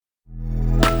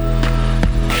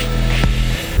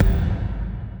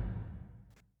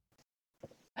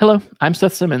Hello, I'm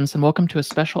Seth Simmons, and welcome to a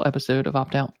special episode of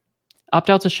Opt Out. Opt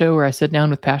Out's a show where I sit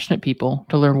down with passionate people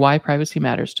to learn why privacy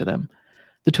matters to them,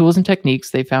 the tools and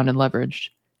techniques they've found and leveraged,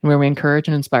 and where we encourage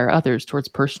and inspire others towards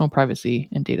personal privacy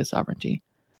and data sovereignty.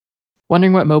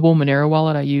 Wondering what mobile Monero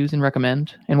wallet I use and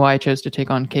recommend, and why I chose to take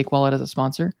on Cake Wallet as a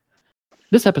sponsor?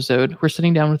 This episode, we're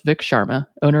sitting down with Vic Sharma,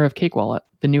 owner of Cake Wallet,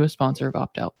 the newest sponsor of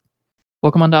Opt Out.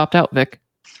 Welcome on to Opt Out, Vic.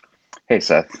 Hey,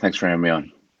 Seth. Thanks for having me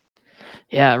on.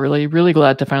 Yeah, really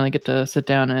glad to finally get to sit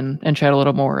down and chat a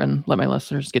little more and let my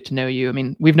listeners get to know you. I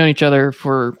mean, we've known each other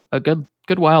for a good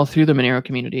while through the Monero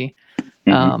community,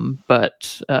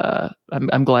 but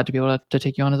I'm glad to be able to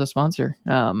take you on as a sponsor.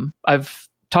 I've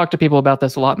talked to people about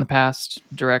this a lot in the past,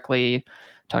 directly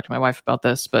talked to my wife about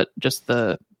this, but just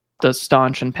the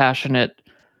staunch and passionate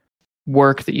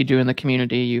work that you do in the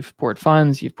community. You've poured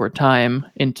funds, you've poured time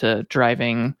into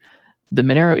driving the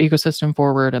Monero ecosystem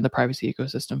forward and the privacy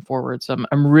ecosystem forward. So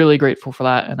I'm really grateful for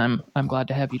that, and I'm glad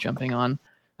to have you jumping on.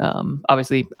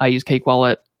 Obviously, I use Cake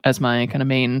Wallet as my kind of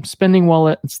main spending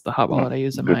wallet. It's the hot wallet I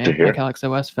use on my Calyx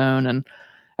OS phone, and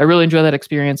I really enjoy that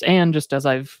experience. And just as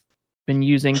I've been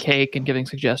using Cake and giving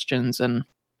suggestions and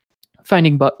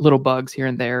finding little bugs here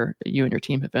and there, you and your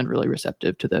team have been really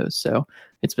receptive to those. So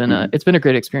it's been a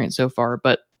great experience so far.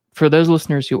 But for those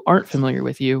listeners who aren't familiar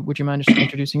with you, would you mind just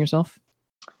introducing yourself?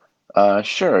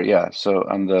 Sure, yeah. So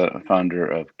I'm the founder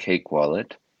of Cake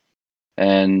Wallet,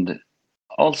 and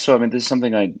also, I mean, this is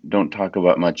something I don't talk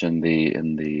about much in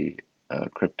the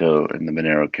crypto in the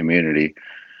Monero community,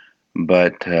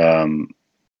 but I'm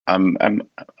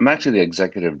actually the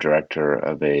executive director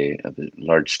of a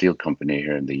large steel company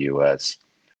here in the U.S.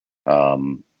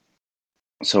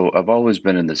 So I've always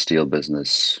been in the steel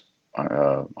business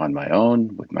on my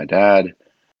own with my dad,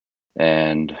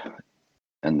 and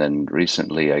then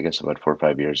recently, I guess about 4 or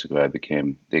 5 years ago, I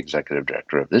became the executive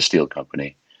director of this steel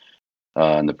company.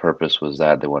 And the purpose was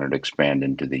that they wanted to expand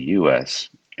into the US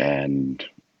and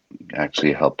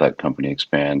actually help that company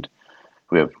expand.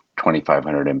 We have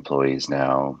 2,500 employees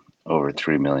now, over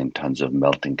 3 million tons of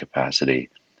melting capacity.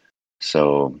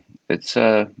 So it's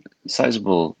a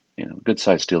sizable, good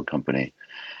sized steel company.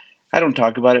 I don't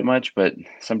talk about it much, but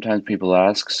sometimes people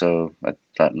ask, so I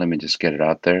thought, let me just get it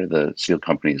out there. The steel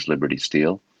company is Liberty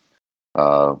Steel.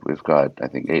 We've got, I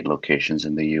think, 8 locations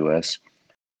in the U.S.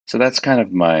 So that's kind of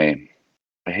I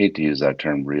hate to use that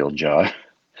term, real job.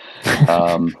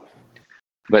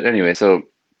 But anyway, so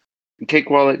Cake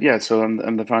Wallet, yeah, so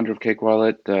I'm the founder of Cake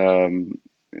Wallet. Cake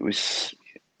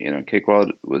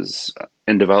Wallet was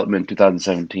in development in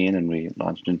 2017, and we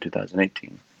launched in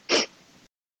 2018.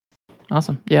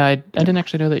 Awesome. Yeah, I didn't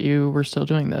actually know that you were still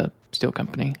doing the steel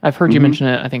company. I've heard you mention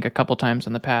it, I think, a couple times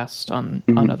in the past on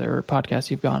other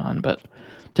podcasts you've gone on, but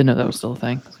didn't know that was still a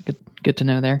thing. So good to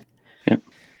know there. Yeah.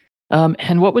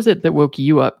 And what was it that woke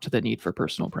you up to the need for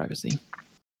personal privacy?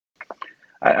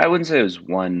 I wouldn't say it was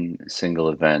one single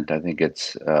event. I think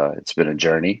it's been a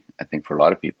journey. I think for a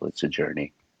lot of people, it's a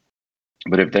journey.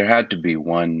 But if there had to be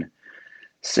one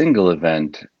single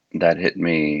event that hit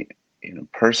me,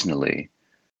 personally,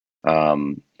 I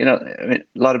mean, a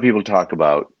lot of people talk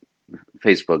about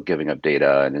Facebook giving up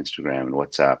data and Instagram and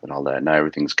WhatsApp and all that. Now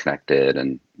everything's connected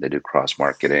and they do cross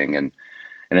marketing, and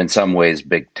in some ways,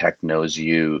 big tech knows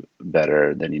you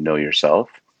better than you know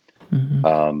yourself.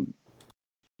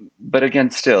 But again,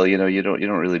 still, you don't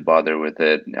really bother with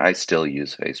it. I still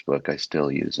use Facebook. I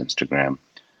still use Instagram.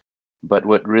 But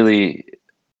what really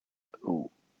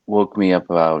woke me up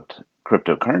about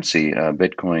cryptocurrency,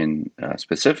 Bitcoin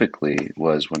specifically,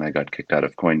 was when I got kicked out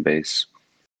of Coinbase.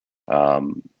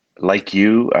 Like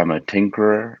you, I'm a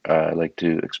tinkerer. I like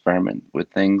to experiment with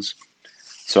things.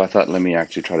 So I thought, let me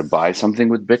actually try to buy something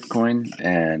with Bitcoin,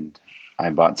 and I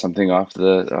bought something off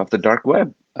the dark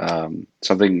web.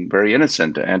 Something very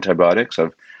innocent, antibiotics.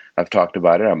 I've talked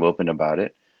about it. I'm open about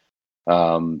it.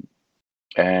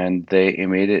 And they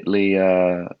immediately,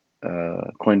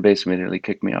 Coinbase immediately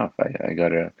kicked me off. I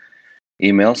got a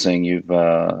email saying you've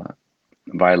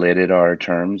violated our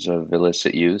terms of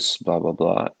illicit use, blah, blah,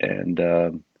 blah.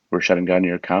 And we're shutting down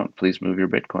your account. Please move your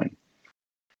Bitcoin.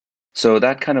 So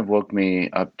that kind of woke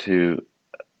me up to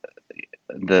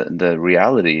the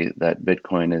reality that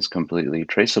Bitcoin is completely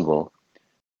traceable.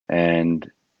 And,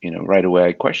 right away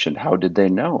I questioned, how did they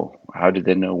know? How did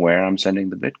they know where I'm sending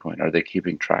the Bitcoin? Are they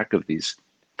keeping track of these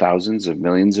thousands of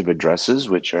millions of addresses,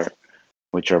 which are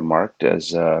marked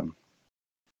as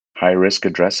high risk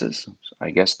addresses?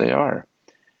 I guess they are.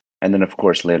 And then, of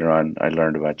course, later on, I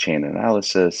learned about chain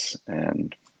analysis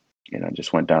and,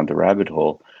 just went down the rabbit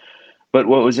hole. But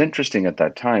what was interesting at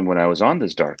that time, when I was on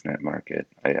this darknet market,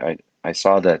 I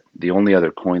saw that the only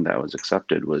other coin that was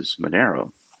accepted was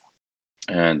Monero.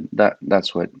 And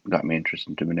that's what got me interested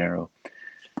into Monero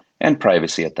and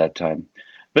privacy at that time.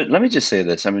 But let me just say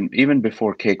this. I mean, even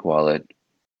before Cake Wallet,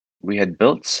 we had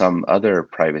built some other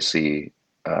privacy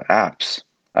apps.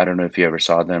 I don't know if you ever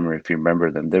saw them or if you remember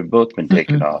them. They've both been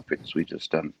taken Mm-mm. off because we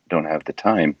just don't have the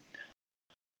time.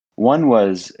 One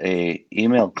was a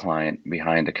email client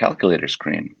behind a calculator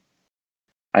screen.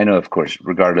 I know, of course,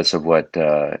 regardless of what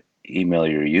email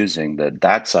you're using,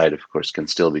 that side, of course, can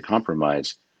still be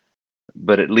compromised.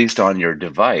 But at least on your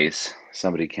device,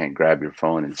 somebody can't grab your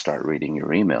phone and start reading your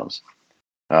emails.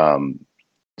 Um,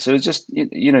 so it's just,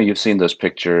 you've seen those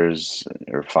pictures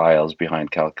or files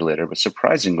behind calculator, but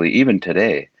surprisingly, even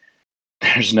today,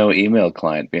 there's no email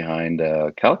client behind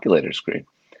a calculator screen.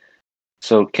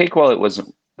 So Cake Wallet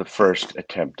wasn't the first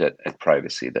attempt at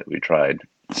privacy that we tried.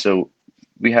 So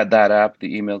we had that app,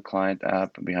 the email client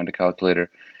app behind a calculator.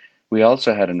 We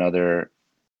also had another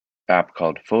app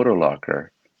called Photo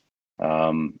Locker.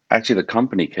 Actually, the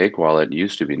company Cake Wallet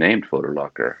used to be named Photo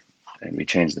Locker, and we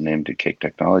changed the name to Cake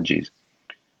Technologies.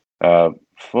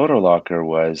 Photo Locker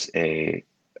was a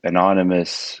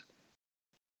anonymous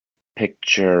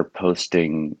picture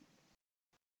posting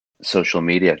social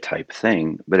media type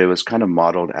thing, but it was kind of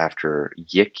modeled after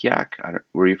Yik Yak.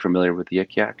 Were you familiar with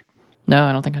Yik Yak? No,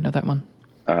 I don't think I know that one.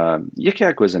 Yik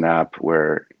Yak was an app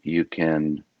where you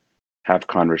can have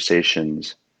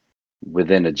conversations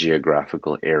within a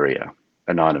geographical area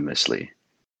anonymously.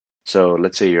 So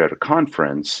let's say you're at a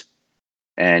conference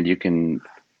and you can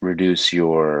reduce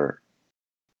your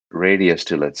radius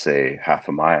to, let's say, half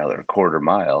a mile or a quarter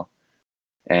mile,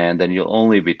 and then you'll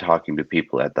only be talking to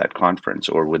people at that conference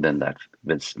or within that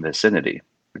vicinity,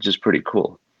 which is pretty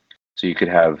cool. So you could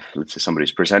have, let's say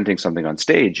somebody's presenting something on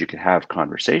stage, you could have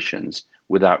conversations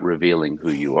without revealing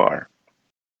who you are.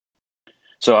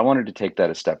 So I wanted to take that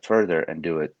a step further and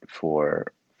do it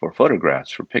for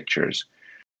photographs, for pictures.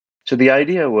 So the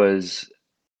idea was,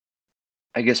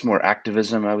 I guess, more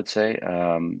activism, I would say,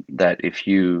 that if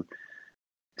you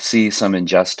see some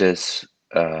injustice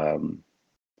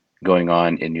going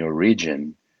on in your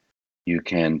region, you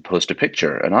can post a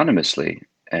picture anonymously,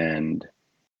 and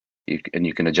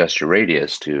you can adjust your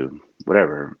radius to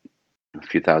whatever, a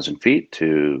few thousand feet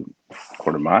to a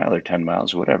quarter mile or 10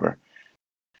 miles or whatever.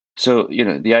 So,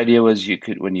 the idea was you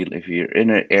could, if you're in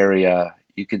an area,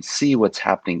 you can see what's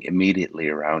happening immediately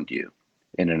around you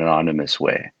in an anonymous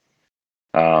way.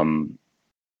 Um,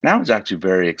 and I was actually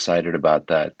very excited about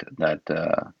that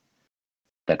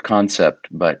concept,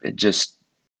 but it just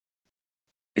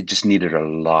needed a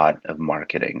lot of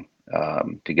marketing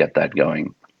to get that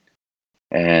going.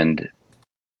 And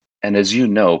as you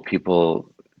know, people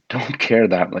don't care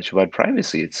that much about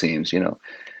privacy, it seems.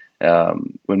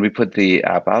 When we put the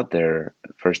app out there,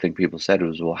 the first thing people said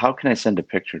was, well, how can I send a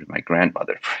picture to my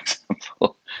grandmother, for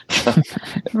example? So,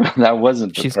 that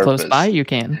wasn't the She's close by, purpose. you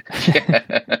can.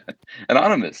 Yeah.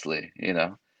 Anonymously,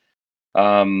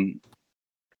 Um,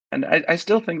 and I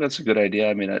still think that's a good idea.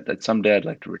 I mean, that someday I'd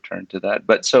like to return to that.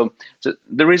 But so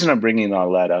the reason I'm bringing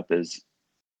all that up is,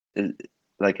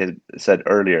 like I said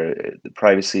earlier, the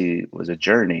privacy was a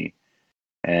journey,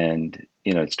 and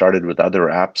it started with other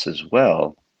apps as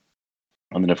well.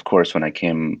 And then, of course, when I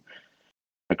came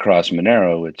across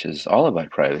Monero, which is all about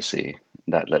privacy,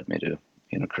 that led me to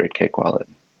create Cake Wallet.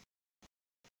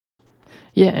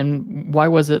 Yeah, and why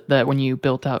was it that when you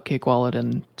built out Cake Wallet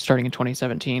and starting in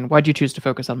 2017, why'd you choose to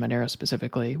focus on Monero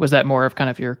specifically? Was that more of kind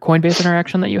of your Coinbase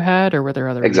interaction that you had, or were there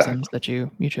other reasons Exactly. that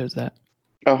you chose that?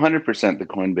 100% the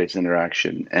Coinbase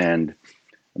interaction, and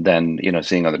then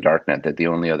seeing on the darknet that the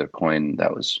only other coin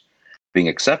that was being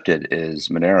accepted is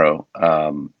Monero.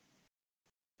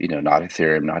 Not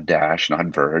Ethereum, not Dash, not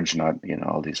Verge, not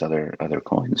all these other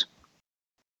coins,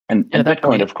 and And at that Bitcoin,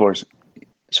 point, of course.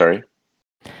 Sorry,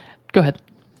 go ahead.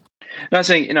 not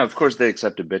saying of course they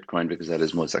accepted Bitcoin because that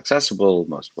is most accessible,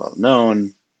 most well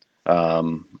known,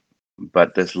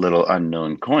 but this little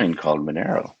unknown coin called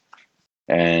Monero,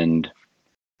 and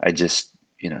I just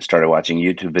started watching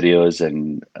YouTube videos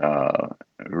and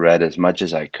read as much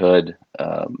as I could.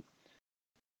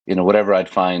 Whatever I'd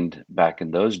find back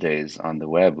in those days on the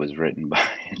web was written by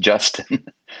Justin.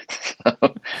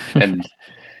 So, and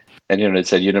it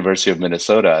said University of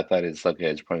Minnesota. I thought it's okay.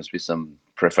 It's supposed to be some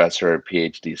professor or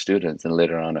PhD students. And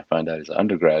later on, I found out he's an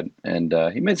undergrad. And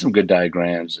he made some good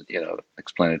diagrams,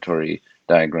 explanatory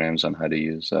diagrams on how to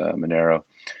use Monero.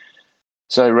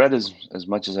 So I read as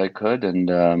much as I could,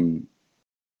 and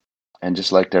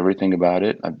just liked everything about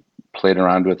it. I played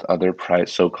around with other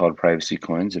so-called privacy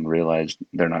coins and realized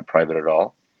they're not private at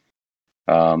all.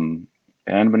 And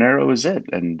Monero was it,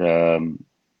 and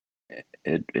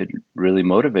it really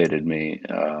motivated me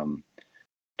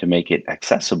to make it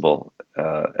accessible.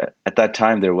 At that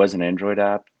time, there was an Android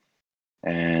app,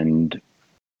 and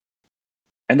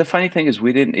the funny thing is,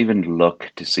 we didn't even look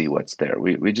to see what's there.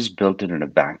 We just built it in a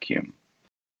vacuum.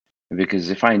 Because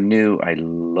if I knew, I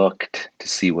looked to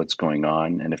see what's going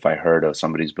on, and if I heard, oh,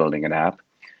 somebody's building an app,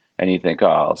 and you think,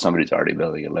 oh, somebody's already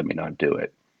building it, let me not do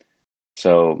it.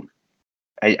 So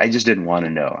I just didn't want to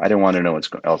know. I didn't want to know what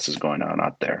else is going on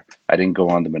out there. I didn't go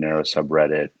on the Monero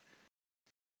subreddit.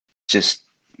 Just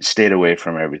stayed away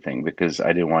from everything because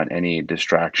I didn't want any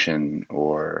distraction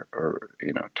or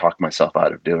talk myself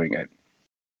out of doing it.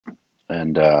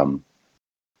 And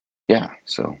yeah,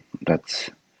 so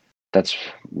that's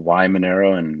why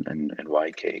Monero and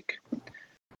why Cake.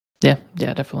 Yeah,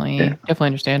 definitely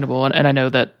understandable. And I know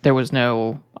that there was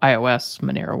no iOS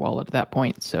Monero wallet at that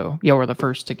point, so you were the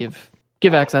first to give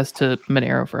access to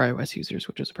Monero for iOS users,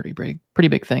 which is a pretty big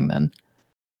thing then.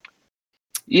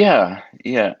 Yeah,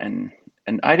 and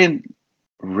I didn't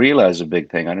realize a big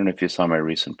thing. I don't know if you saw my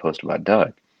recent post about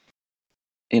Doug.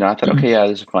 I thought, okay, yeah,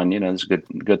 this is fun. This is a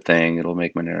good thing. It'll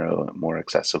make Monero more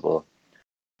accessible.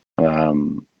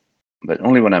 But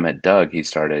only when I met Doug, he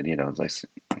started, like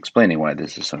explaining why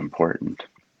this is so important.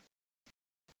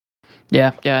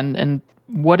 Yeah, and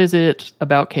what is it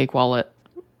about Cake Wallet?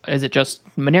 Is it just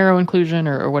Monero inclusion,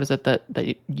 or what is it that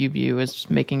you view as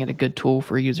making it a good tool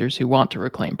for users who want to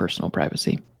reclaim personal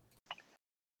privacy?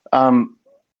 Well,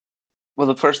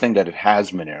 the first thing that it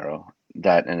has Monero,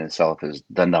 that in itself is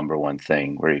the number one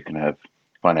thing where you can have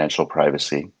financial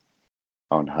privacy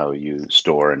on how you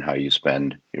store and how you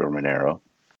spend your Monero.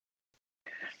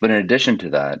 But in addition to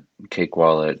that, Cake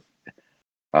Wallet,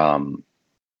 and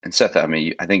Seth, I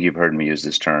mean, I think you've heard me use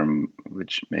this term,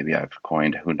 which maybe I've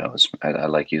coined. Who knows? I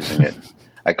like using it.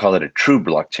 I call it a true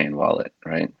blockchain wallet,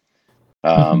 right?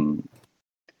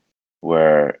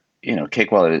 Where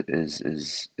Cake Wallet is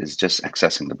just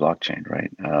accessing the blockchain,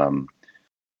 right?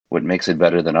 What makes it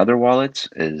better than other wallets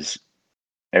is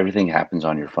everything happens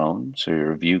on your phone, so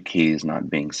your view key is not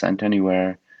being sent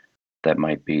anywhere. That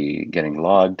might be getting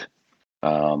logged.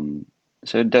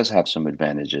 So it does have some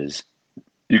advantages.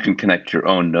 You can connect your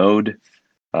own node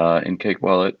in Cake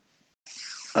Wallet.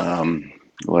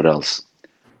 What else?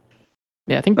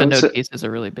 Yeah, I think the node piece is a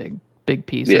really big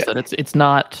piece. Is that it's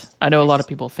not. I know a lot of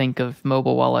people think of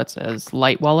mobile wallets as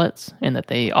light wallets, and that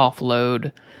they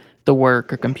offload the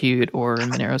work or compute, or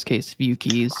in Monero's case, view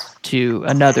keys, to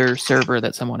another server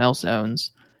that someone else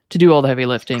owns to do all the heavy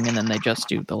lifting, and then they just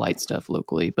do the light stuff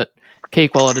locally. But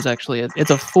Cake Wallet is actually it's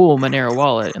a full Monero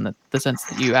wallet in the sense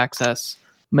that you access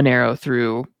Monero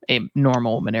through a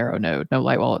normal Monero node, no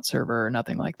light wallet server or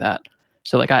nothing like that.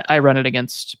 So like I run it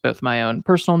against both my own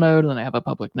personal node, and then I have a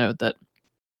public node that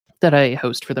I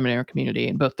host for the Monero community,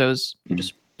 and both those you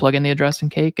just plug in the address in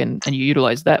Cake, and you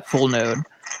utilize that full node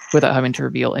without having to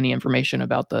reveal any information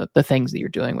about the things that you're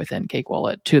doing within Cake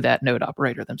Wallet to that node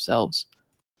operator themselves.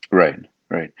 Right.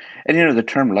 And the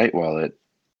term light wallet,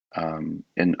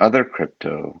 in other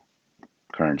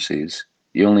cryptocurrencies,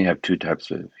 you only have two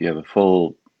types of. You have a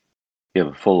full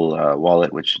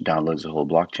wallet which downloads the whole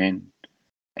blockchain,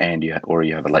 and you have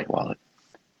a light wallet.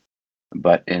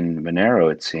 But in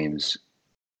Monero, it seems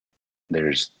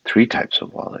there's three types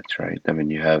of wallets, right? I mean,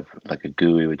 you have like a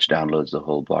GUI which downloads the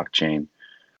whole blockchain,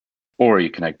 or you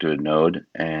connect to a node,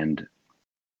 and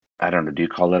I don't know, do you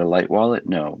call it a light wallet?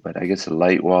 No, but I guess a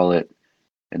light wallet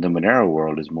in the Monero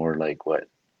world is more like what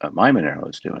my Monero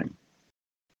is doing.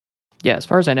 Yeah, as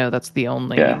far as I know, that's the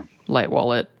only light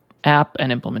wallet app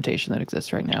and implementation that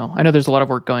exists right now. I know there's a lot of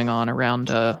work going on around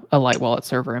a light wallet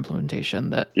server implementation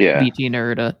that VT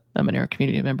Nerd, a Monero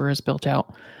community member, has built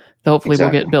out. That hopefully will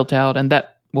get built out, and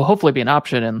that will hopefully be an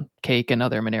option in Cake and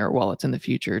other Monero wallets in the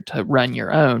future to run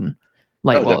your own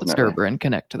light wallet server and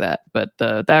connect to that. But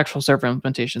the actual server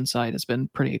implementation side has been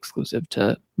pretty exclusive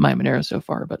to my Monero so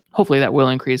far, but hopefully that will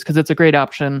increase, because it's a great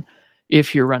option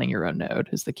if you're running your own node,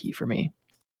 is the key for me.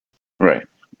 Right.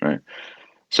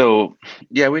 So,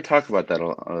 yeah, we talk about that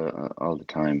all the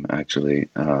time, actually.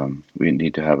 We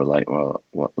need to have a light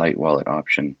wallet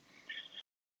option.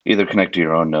 Either connect to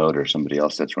your own node or somebody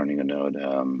else that's running a node,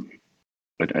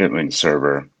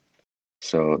 server.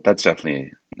 So that's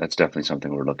definitely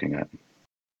something we're looking at.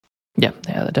 Yeah,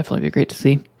 that'd definitely be great to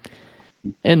see.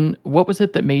 And what was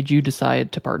it that made you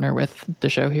decide to partner with the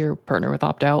show here, partner with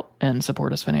Opt Out, and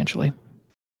support us financially?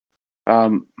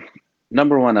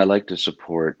 Number one, I like to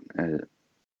support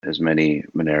as many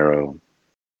Monero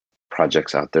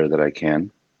projects out there that I can.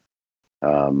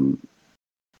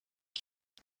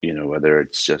 Whether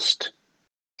it's just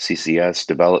CCS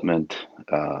development,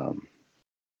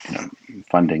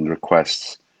 funding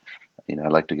requests, I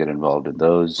like to get involved in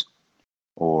those.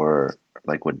 or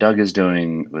like what Doug is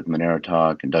doing with Monero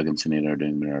Talk, and Doug and Sunita are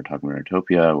doing Monero Talk,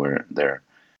 Monerotopia, where they're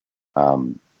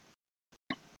um,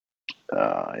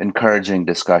 encouraging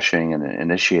discussion and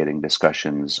initiating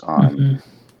discussions on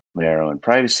Monero and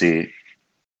privacy.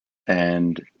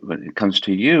 And when it comes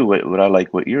to you, what I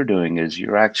like what you're doing is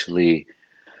you're actually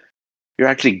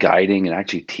guiding and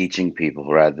actually teaching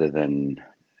people rather than,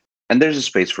 and there's a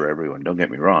space for everyone. Don't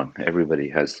get me wrong. Everybody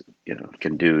has,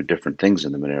 can do different things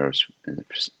in the Monero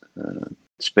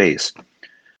space.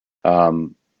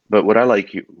 But what I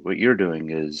like what you're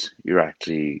doing is you're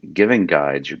actually giving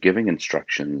guides, you're giving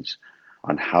instructions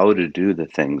on how to do the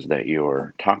things that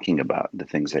you're talking about, the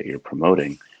things that you're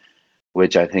promoting,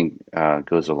 which I think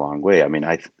goes a long way. I mean,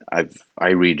 I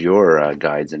read your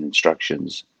guides and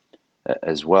instructions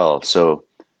as well, so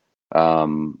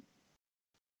I'm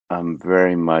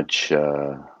very much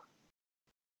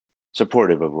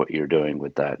supportive of what you're doing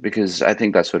with that, because I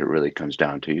think that's what it really comes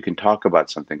down to. You can talk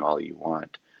about something all you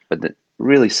want, but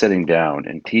really sitting down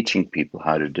and teaching people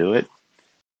how to do it,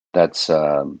 that's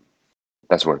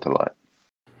worth a lot.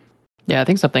 Yeah, I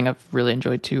think something I've really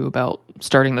enjoyed too about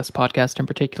starting this podcast in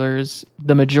particular is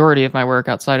the majority of my work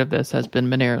outside of this has been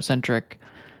Monero-centric,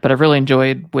 but I've really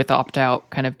enjoyed with Opt-out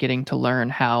kind of getting to learn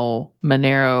how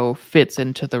Monero fits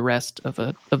into the rest of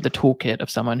the toolkit of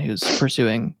someone who's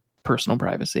pursuing personal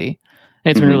privacy.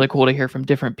 And it's been really cool to hear from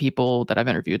different people that I've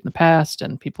interviewed in the past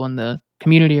and people in the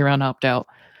community around Opt-out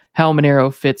how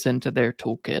Monero fits into their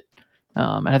toolkit.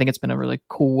 And I think it's been a really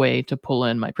cool way to pull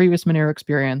in my previous Monero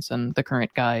experience and the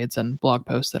current guides and blog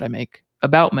posts that I make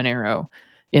about Monero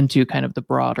into kind of the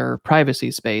broader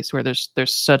privacy space, where there should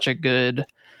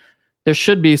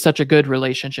be such a good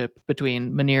relationship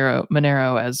between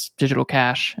Monero as digital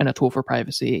cash and a tool for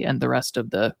privacy and the rest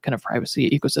of the kind of privacy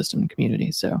ecosystem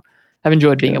community. So I've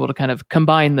enjoyed being able to kind of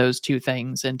combine those two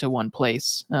things into one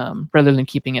place, rather than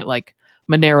keeping it like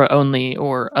Monero only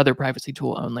or other privacy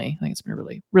tool only. I think it's been a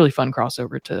really, really fun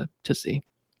crossover to see.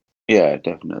 Yeah,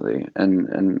 definitely.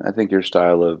 And I think your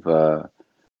style of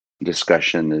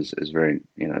discussion is very,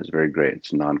 is very great.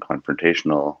 It's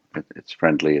non-confrontational. It's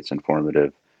friendly. It's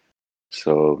informative.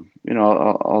 So,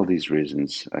 all these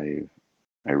reasons, I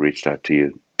reached out to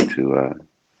you to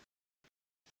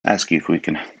ask you if we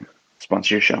can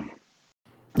sponsor your show.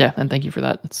 Yeah, and thank you for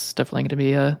that. It's definitely going to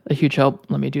be a huge help.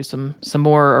 Let me do some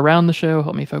more around the show,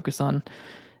 help me focus on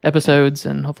episodes,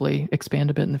 and hopefully expand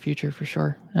a bit in the future for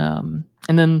sure. And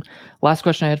then last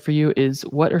question I had for you is,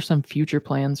 what are some future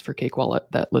plans for Cake Wallet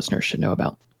that listeners should know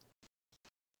about?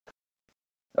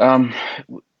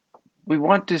 We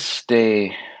want to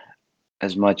stay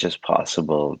as much as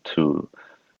possible to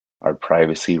our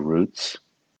privacy roots,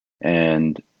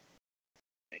 and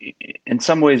in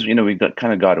some ways, we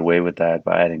kind of got away with that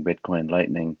by adding Bitcoin and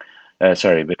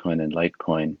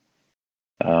Litecoin.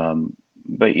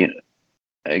 But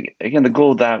again, the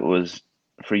goal of that was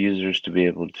for users to be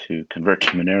able to convert to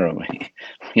Monero,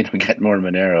 get more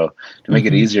Monero, to make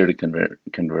it easier to convert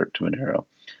to Monero.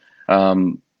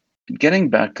 Getting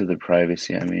back to the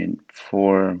privacy, I mean,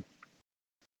 on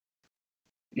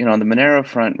the Monero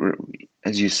front,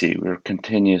 as you see, we're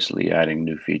continuously adding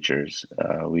new features.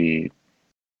 We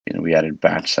added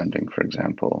batch sending, for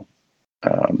example.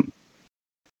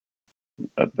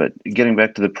 But getting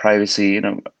back to the privacy,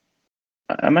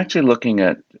 I'm actually looking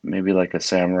at maybe like a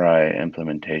Samurai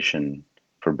implementation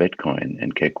for Bitcoin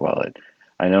in Cake Wallet.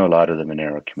 I know a lot of the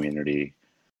Monero community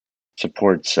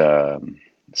supports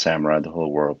Samurai, the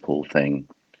whole Whirlpool thing.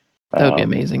 That would be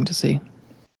amazing to see.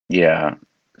 Yeah.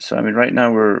 So, I mean, right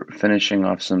now we're finishing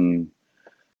off some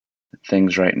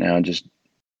things right now, just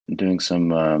doing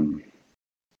some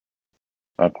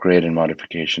upgrade and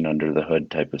modification under the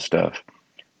hood type of stuff.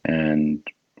 And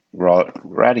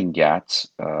we're adding GATs,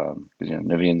 because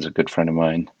Nivian's a good friend of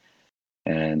mine,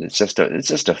 and it's just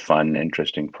a fun,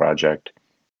 interesting project.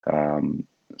 So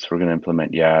we're going to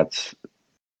implement YATS.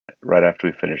 Right after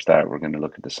we finish that, we're going to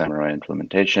look at the Samurai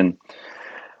implementation.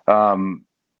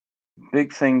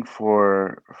 Big thing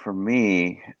for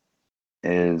me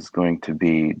is going to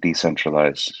be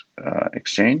decentralized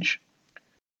exchange.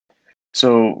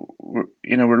 So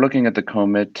we're looking at the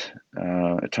commit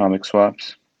atomic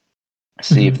swaps,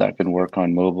 see if that can work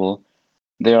on mobile.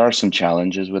 There are some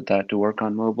challenges with that to work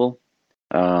on mobile.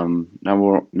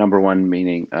 Number one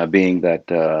being that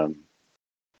the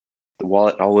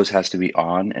wallet always has to be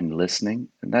on and listening,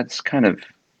 and that's kind of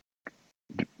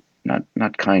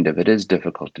not kind of. It is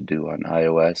difficult to do on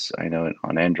iOS. I know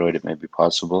on Android it may be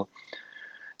possible.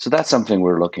 So that's something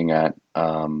we're looking at.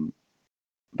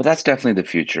 But that's definitely the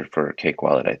future for Cake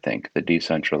Wallet, I think, the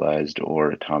decentralized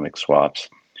or atomic swaps.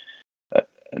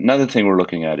 Another thing we're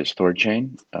looking at is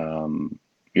ThorChain.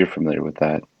 you're familiar with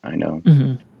that, I know.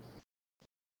 Mm-hmm.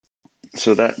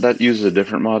 So that uses a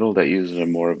different model. That uses a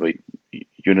more of a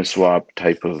Uniswap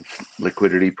type of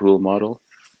liquidity pool model,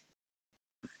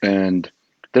 and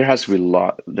there has to be a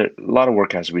lot of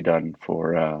work has to be done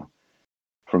for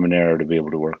Monero to be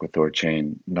able to work with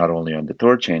Thorchain, not only on the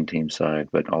Thorchain team side,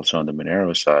 but also on the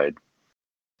Monero side.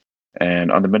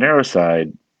 And on the Monero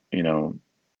side, you know,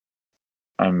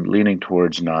 I'm leaning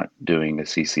towards not doing a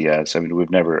CCS. I mean, we've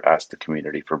never asked the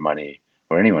community for money,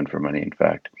 or anyone for money, in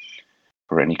fact,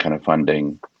 for any kind of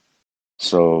funding.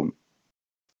 So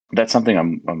that's something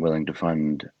I'm willing to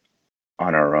fund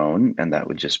on our own, and that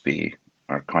would just be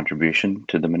our contribution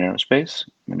to the Monero space,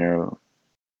 Monero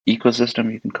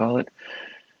ecosystem, you can call it.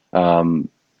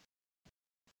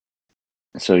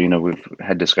 So, you know, we've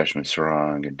had discussion with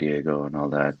Sarang and Diego and all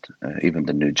that, even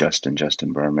the new Justin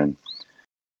Berman.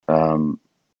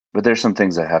 But there's some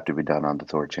things that have to be done on the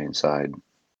Thorchain side.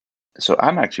 So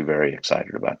I'm actually very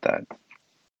excited about that.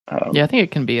 Yeah, I think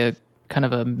it can be a kind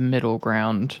of a middle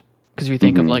ground, because if you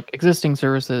think of like existing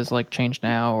services like Change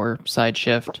Now or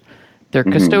SideShift, they're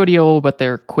custodial, but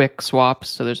they're quick swaps.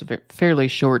 So there's a fairly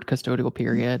short custodial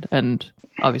period. And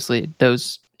obviously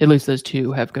at least those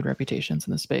two have good reputations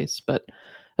in the space. But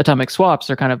atomic swaps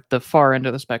are kind of the far end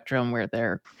of the spectrum, where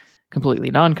they're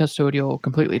completely non-custodial,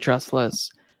 completely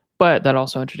trustless. But that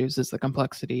also introduces the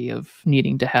complexity of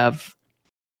needing to have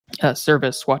a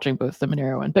service watching both the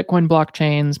Monero and Bitcoin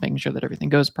blockchains, making sure that everything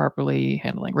goes properly,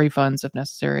 handling refunds if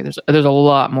necessary. There's a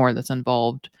lot more that's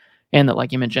involved, and that,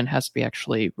 like you mentioned, has to be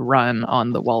actually run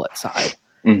on the wallet side.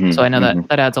 So I know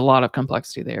that adds a lot of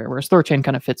complexity there, whereas Thorchain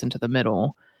kind of fits into the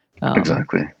middle.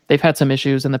 Exactly. They've had some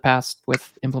issues in the past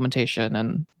with implementation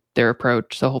and their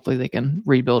approach, so hopefully they can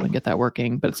rebuild and get that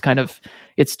working. But it's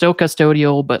still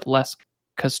custodial, but less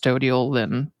custodial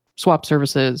than swap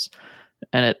services,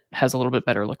 and it has a little bit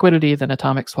better liquidity than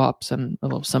atomic swaps and a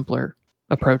little simpler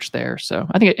approach there. So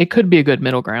I think it could be a good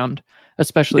middle ground,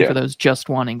 especially for those just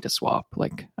wanting to swap.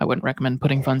 Like, I wouldn't recommend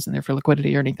putting funds in there for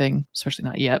liquidity or anything, especially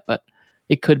not yet, but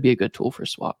it could be a good tool for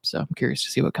swap. So I'm curious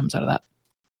to see what comes out of that.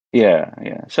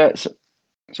 Yeah. So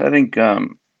I think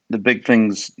the big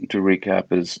things to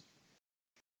recap is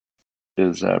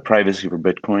privacy for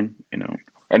Bitcoin. You know,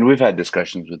 and we've had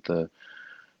discussions with the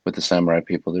Samurai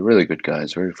people. They're really good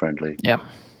guys, very friendly. Yeah.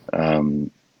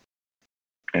 And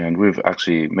we've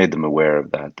actually made them aware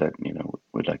of that, you know,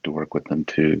 we'd like to work with them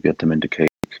to get them into Cake.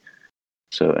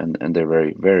 So, and they're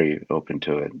very, very open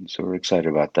to it. So we're excited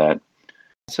about that.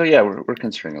 So yeah, we're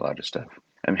considering a lot of stuff.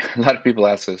 I mean, a lot of people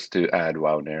ask us to add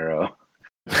Nero.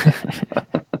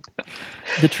 The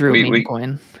true meme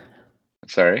coin.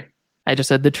 Sorry? I just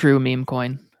said the true meme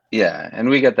coin. Yeah, and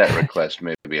we get that request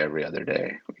maybe every other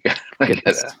day. We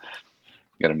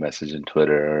get a message in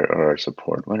Twitter or our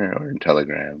support, or in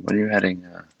Telegram. When are you adding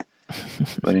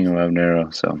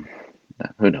Nero? So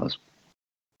who knows?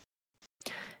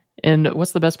 And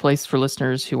what's the best place for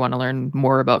listeners who want to learn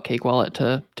more about Cake Wallet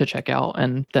to check out?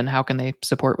 And then how can they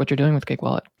support what you're doing with Cake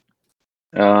Wallet?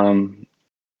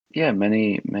 Yeah,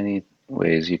 many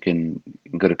ways. You can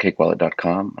go to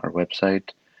cakewallet.com, our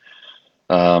website.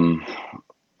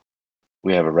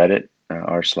 We have a Reddit,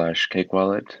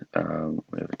 r/CakeWallet.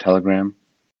 We have a Telegram,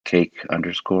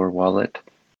 Cake_wallet.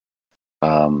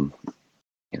 You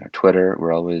know, Twitter,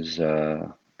 we're always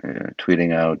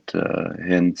tweeting out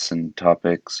hints and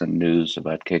topics and news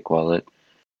about Cake Wallet.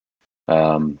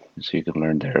 So you can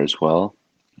learn there as well.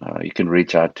 You can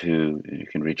reach out to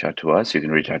us. You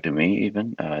can reach out to me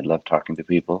even. I love talking to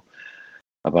people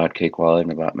about Cake Wallet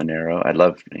and about Monero. I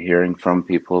love hearing from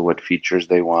people what features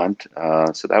they want.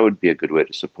 So that would be a good way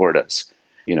to support us.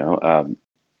 You know,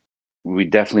 we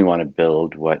definitely want to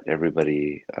build what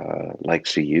everybody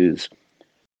likes to use.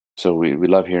 So we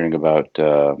love hearing about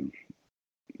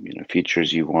you know,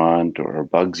 features you want or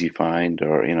bugs you find,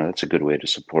 or, you know, that's a good way to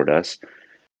support us.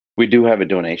 We do have a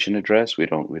donation address. We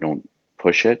don't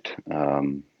push it,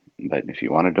 but if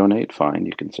you want to donate, fine.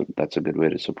 You can. That's a good way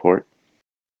to support.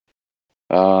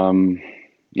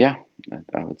 Yeah,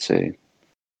 I would say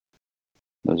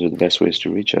those are the best ways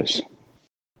to reach us.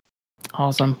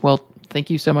 Awesome. Well, thank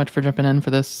you so much for jumping in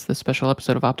for this special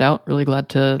episode of Opt Out. Really glad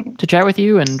to chat with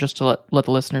you and just to let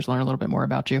the listeners learn a little bit more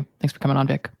about you. Thanks for coming on,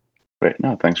 Vic. Great.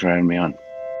 No, thanks for having me on.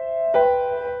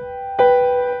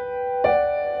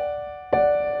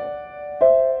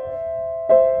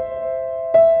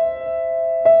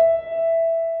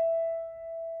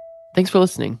 Thanks for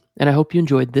listening, and I hope you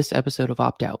enjoyed this episode of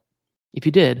Opt Out. If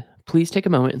you did, please take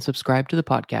a moment and subscribe to the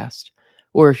podcast,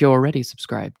 or if you're already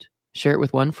subscribed, share it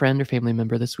with one friend or family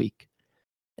member this week.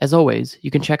 As always, you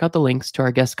can check out the links to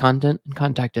our guest content and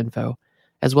contact info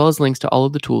as well as links to all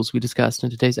of the tools we discussed in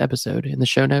today's episode in the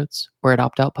show notes or at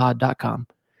optoutpod.com.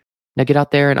 Now get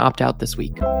out there and opt out this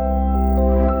week.